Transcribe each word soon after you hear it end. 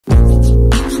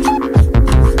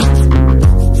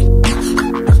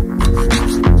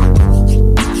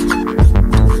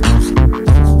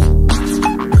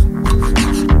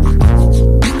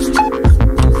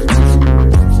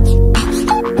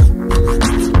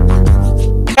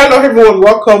everyone,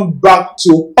 welcome back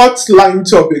to Hotline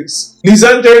Topics.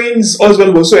 Anjorin's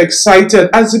husband was so excited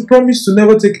as he promised to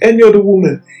never take any other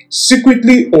woman,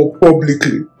 secretly or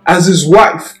publicly, as his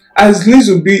wife, as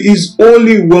Lizzy will be his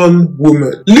only one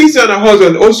woman. Lizzy and her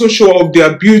husband also show off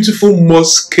their beautiful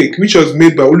musk cake, which was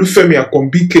made by Olufemi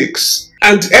Akombi Cakes.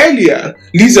 And earlier,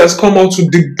 Lizzy has come out to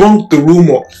debunk the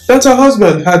rumor that her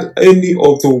husband had any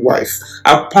other wife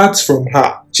apart from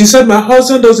her. She said, "My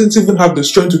husband doesn't even have the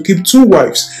strength to keep 2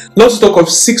 wives, not to talk of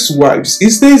 6 wives. He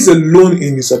stays alone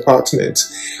in his apartment.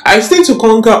 I stay to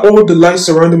conquer all the lies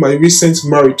surrounding my recent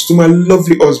marriage to my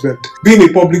lovely husband. Being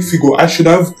a public figure, I should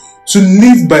have to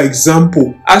live by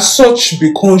example. As such,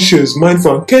 be conscious,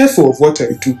 mindful and careful of what I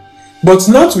do. But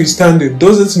notwithstanding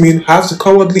doesn't mean I have to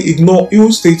cowardly ignore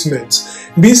ill statements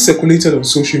being circulated on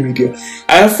social media.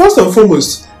 I have first and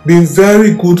foremost been a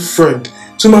very good friend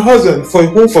to my husband for a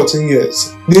whole 14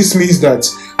 years. This means that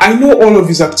I know all of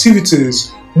his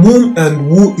activities, whom and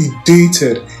who he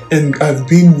dated and have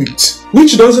been with,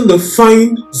 which doesn't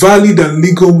define valid and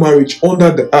legal marriage under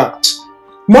the Act.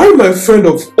 Marrying my friend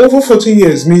of over 14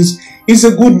 years means he's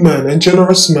a good man and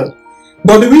generous man.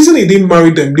 But the reason he didn't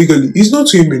marry them legally is not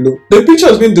to him alone. The picture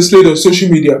has been displayed on social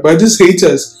media by these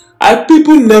haters are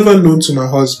people never known to my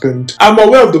husband. I'm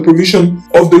aware of the provision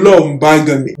of the law on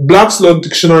bigamy. Black's Law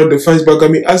Dictionary defines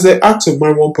bigamy as the act of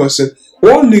marrying one person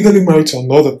or legally married to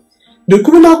another. The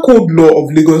Criminal Code Law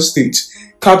of Lagos State,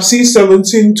 Cap C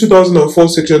 17, 2004,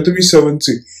 Section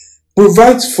 370,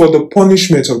 provides for the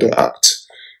punishment of the act.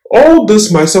 All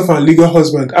this myself and legal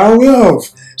husband are aware of.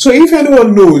 So if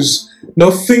anyone knows,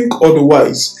 now think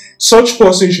otherwise, such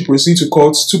person should proceed to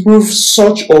court to prove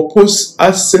such or post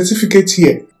a certificate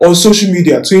here on social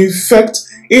media to infect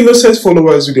innocent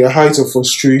followers with their height of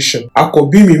frustration.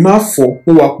 Akobimi mafo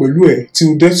uwapelue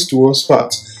till death do us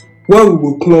part, where we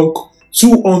will clock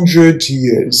 200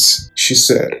 years, she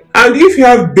said. And if you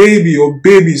have baby or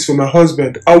babies for my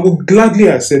husband, I will gladly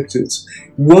accept it.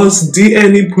 Once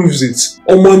DNA proves it,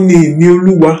 Omoni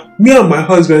Nioluwa, me and my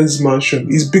husband's mansion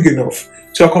is big enough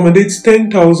to accommodate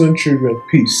 10,000 children.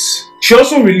 Peace. She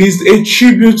also released a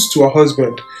tribute to her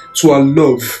husband, to her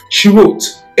love. She wrote,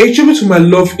 "A tribute to my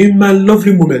love in my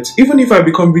lovely moment, even if I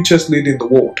become richest lady in the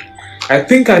world. I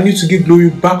think I need to give glory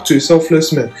back to a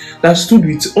selfless man that stood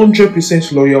with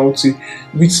 100% loyalty,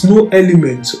 with no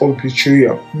element of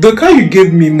betrayal. The car you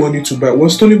gave me money to buy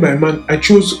was stolen by a man I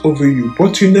chose over you,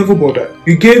 but you never bothered.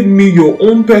 You gave me your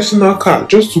own personal car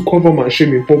just to cover my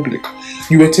shame in public.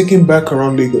 You were taken back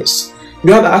around Lagos.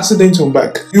 You had an accident on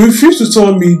bike. You refused to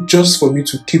tell me just for me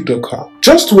to keep the car.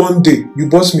 Just one day, you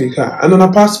bought me a car and an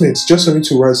apartment just for me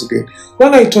to rise again.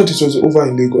 When I thought it was over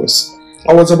in Lagos,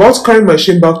 I was about carrying my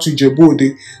shame back to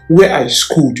Ijebu-Ode, where I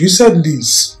schooled. You said,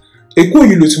 Liz, I'm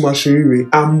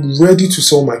ready to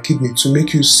sell my kidney to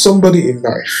make you somebody in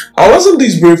life. I wasn't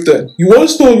this brave then. You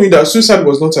once told me that suicide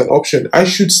was not an option. I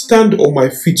should stand on my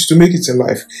feet to make it in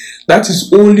life. That is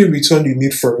only return you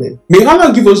need from me. May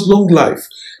Allah give us long life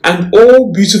and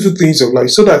all beautiful things of life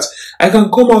so that I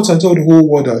can come out and tell the whole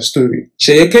world our story.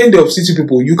 Sheye Kende of City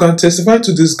People, you can testify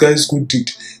to this guy's good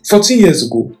deed. 14 years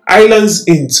ago, Island's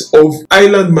Int of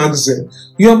Island Magazine,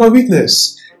 you are my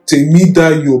witness.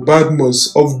 Temida Yo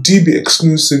Badmus of DB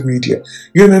Exclusive Media,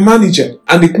 you are my manager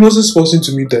and the closest person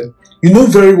to me then. You know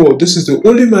very well this is the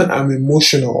only man I'm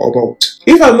emotional about.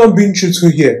 If I'm not being truthful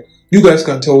here, you guys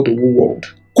can tell the whole world.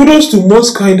 Kudos to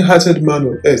most kind-hearted man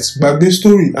on earth. By this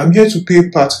story, I'm here to pay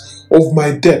part of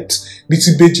my debt.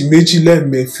 Bitibeji Meji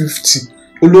Lemme 50.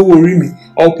 Oloworimi,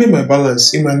 I'll pay my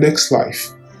balance in my next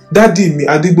life. Daddy mi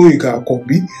Adeboyega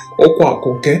Akombi, Okwa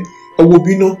Akonke,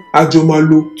 Ewobino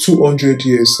Ajomalo 200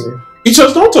 years now. It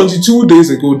was not until 2 days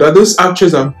ago that this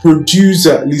actress and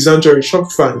producer Lizzy Anjorin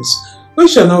shocked fans when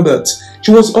she announced that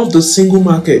she was off the single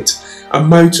market and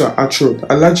married to her archetype,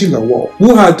 Alhaji Lawal,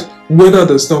 who had weathered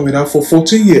the storm with her for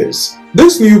 14 years.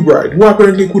 This new bride, who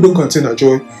apparently couldn't contain her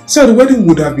joy, said the wedding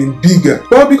would have been bigger,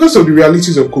 but because of the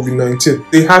realities of COVID-19,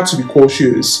 they had to be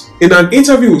cautious. In an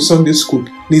interview with Sunday Scoop,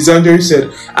 Lizzy Anjorin said,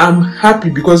 "I'm happy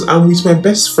because I'm with my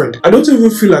best friend. I don't even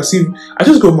feel as if I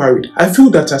just got married. I feel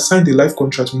that I signed a life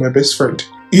contract with my best friend.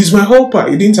 He's my helper.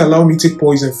 He didn't allow me to take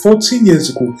poison 14 years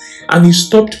ago and he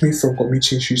stopped me from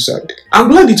committing suicide. I'm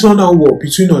glad it turned out well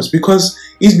between us because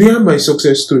he's behind my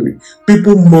success story.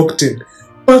 People mocked him,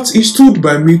 but he stood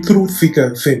by me through thick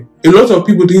and thin. A lot of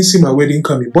people didn't see my wedding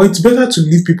coming, but it's better to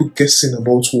leave people guessing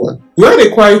about one. We had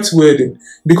a quiet wedding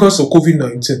because of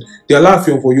COVID-19. The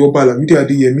Alaafin of Oyo Lamide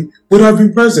Adeyemi would have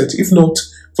been present if not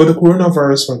for the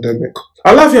coronavirus pandemic.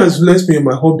 Alaafin has blessed me in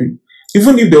my hobby.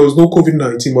 Even if there was no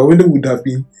COVID-19, my wedding would have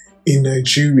been in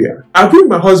Nigeria. I've been with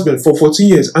my husband for 14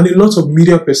 years and a lot of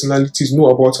media personalities know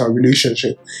about our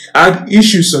relationship. I had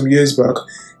issues some years back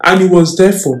and he was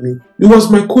there for me. He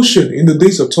was my cushion in the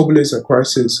days of turbulence and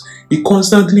crisis. He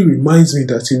constantly reminds me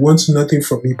that he wants nothing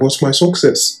from me but my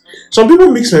success. Some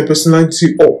people mix my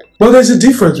personality up, but there's a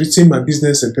difference between my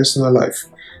business and personal life.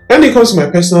 When it comes to my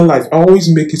personal life, I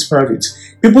always make it private.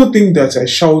 People think that I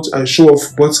shout and show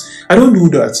off, but I don't do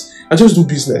that. I just do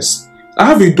business. I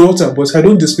have a daughter, but I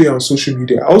don't display her on social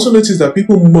media. I also notice that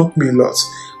people mock me a lot,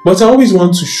 but I always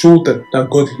want to show that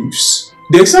God lives.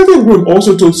 The exciting groom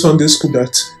also told Sunday school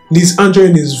that Liz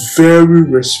Anjorin is very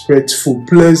respectful,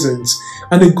 pleasant,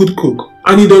 and a good cook.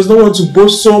 And he does not want to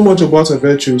boast so much about her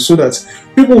virtues so that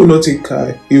people will not take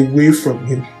her away from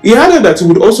him. He added that he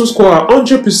would also score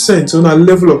 100% on her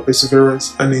level of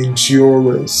perseverance and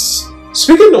endurance.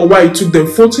 Speaking on why it took them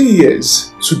 14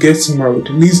 years to get married,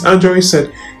 Liz Anjorin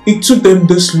said it took them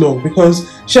this long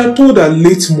because she had told her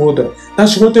late mother that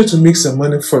she wanted to make some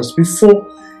money first before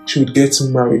she would get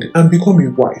married and become a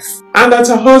wife. And that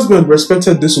her husband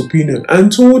respected this opinion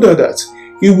and told her that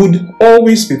he would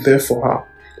always be there for her.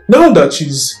 Now that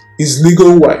she's his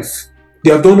legal wife,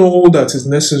 they have done all that is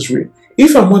necessary.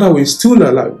 If her mother were still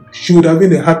alive, she would have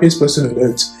been the happiest person on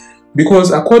earth.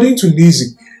 Because according to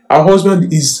Lizzy, her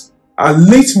husband is her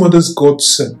late mother's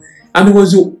godson and he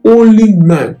was the only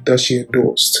man that she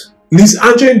endorsed. Liz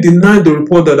Anjorin denied the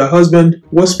report that her husband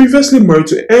was previously married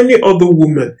to any other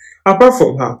woman apart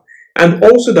from her, and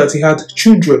also that he had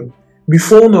children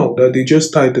before now that they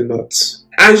just tied the knots.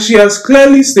 And she has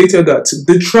clearly stated that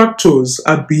detractors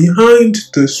are behind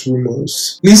these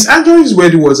rumors. Liz Anjorin's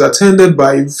wedding was attended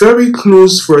by very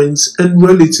close friends and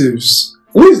relatives.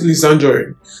 Who is Liz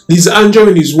Anjorin? Liz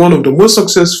Anjorin is one of the most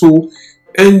successful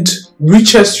and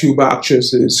richest Yoruba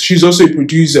actresses. She's also a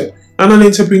producer and an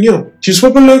entrepreneur. She's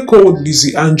popularly called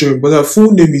Lizzy Anjorin, but her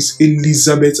full name is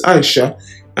Elizabeth Aisha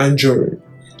Anjorin.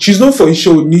 She's known for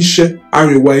Ishe Onishe,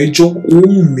 Arewa Ejo,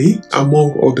 Oumi,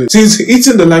 among others. Since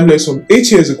hitting the limelight some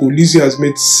 8 years ago, Lizzy has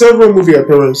made several movie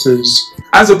appearances.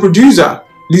 As a producer,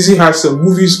 Lizzy has some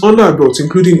movies under her belt,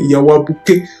 including Iyawa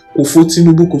Buke, Ofo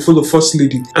Tinubu, Ofo the First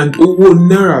Lady, and Owo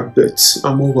Naira,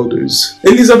 among others.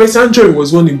 Elizabeth Anjorin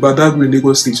was born in Badagry,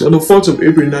 Lagos State on the 4th of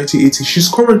April 1980. She's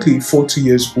currently 40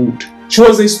 years old. She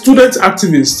was a student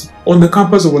activist on the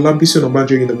campus of Olabisi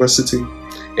Onabanjo University,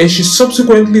 and she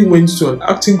subsequently went to an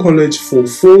acting college for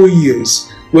 4 years,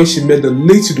 where she met the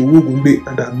late Idowu Ogunbe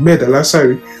and Ahmed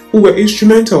Alasari, who were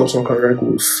instrumental to her career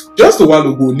growth. Just a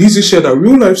while ago, Lizzy shared her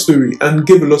real-life story and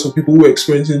gave a lot of people who were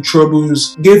experiencing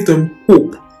troubles, gave them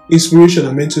hope, inspiration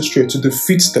and mental strength to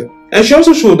defeat them. And she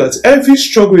also showed that every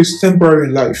struggle is temporary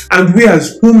in life and we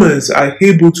as humans are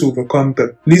able to overcome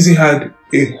them. Lizzy had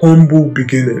a humble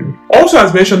beginning. Also,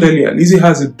 as mentioned earlier, Lizzy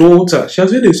has a daughter. She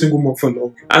has been a single mom for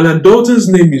long, and her daughter's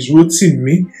name is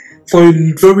Rotimi. For a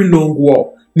very long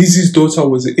while, Lizzy's daughter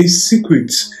was a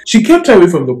secret. She kept her away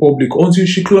from the public until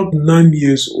she clocked 9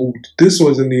 years old. This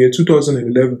was in the year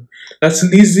 2011 that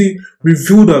Lizzy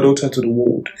revealed her daughter to the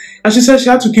world. And she said she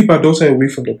had to keep her daughter away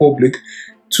from the public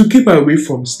to keep her away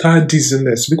from star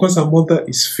dizziness because her mother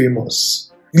is famous.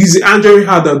 Lizzy Anjorin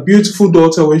had a beautiful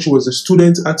daughter when she was a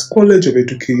student at College of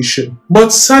Education,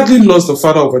 but sadly lost the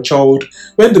father of her child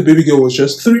when the baby girl was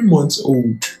just 3 months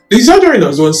old. Lizzy Anjorin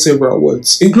has won several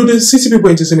awards, including City People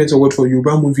Entertainment Award for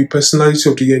Yoruba Movie Personality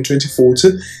of the Year in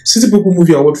 2014, City People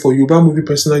Movie Award for Yoruba Movie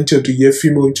Personality of the Year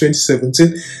Female in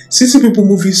 2017, City People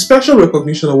Movie Special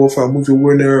Recognition Award for her movie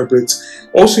Warner Rabbit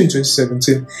also in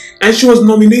 2017, and she was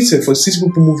nominated for City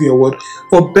People Movie Award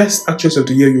for Best Actress of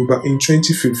the Year Yoruba in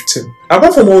 2015.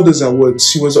 Apart from all those awards,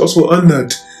 she was also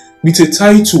honored with a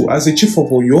title as a Chief of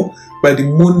Oyo by the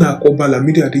monarch Oba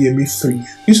Lamidi Adeyemi III.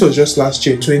 This was just last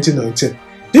year in 2019.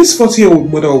 This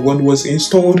 40-year-old mother of one was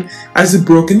installed as the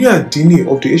Brokini Adini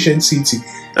of the ancient city,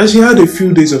 and she had a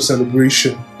few days of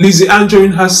celebration. Lizzy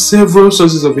Anjorin has several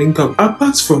sources of income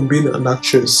apart from being an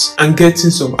actress and getting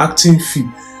some acting fee.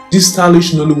 This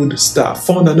stylish Nollywood star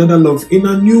found another love in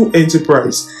a new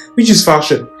enterprise, which is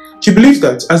fashion. She believes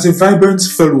that as a vibrant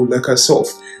fellow like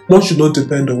herself, one should not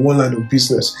depend on one line of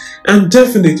business, and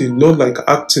definitely not like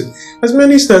acting, as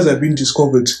many stars are being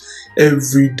discovered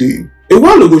every day. A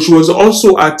while ago, she was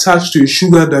also attached to a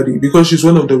sugar daddy because she's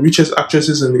one of the richest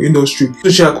actresses in the industry. So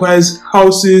she acquires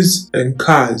houses and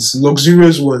cars,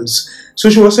 luxurious ones. So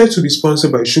she was said to be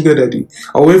sponsored by sugar daddy.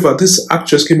 However, this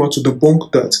actress came out to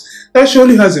debunk that she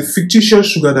only has a fictitious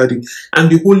sugar daddy, and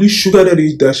the only sugar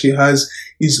daddy that she has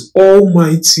is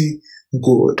Almighty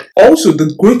God. Also,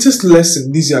 the greatest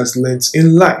lesson Lizzy has learnt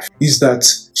in life is that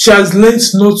she has learnt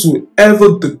not to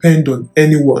ever depend on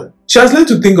anyone. She has learned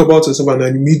to think about herself and her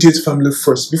immediate family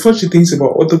first before she thinks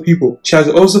about other people. She has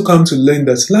also come to learn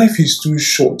that life is too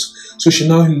short, so she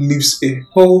now lives a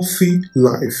healthy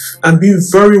life and being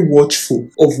very watchful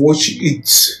of what she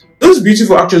eats. This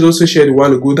beautiful actress also shared a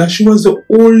while ago that she was the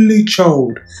only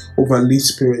child of her late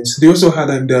parents. They also had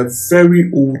her in their very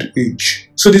old age.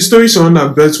 So the story surrounding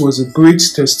her birth was a great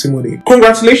testimony.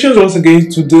 Congratulations once again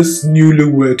to this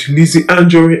newlywed, Lizzy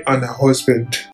Anjorin and her husband.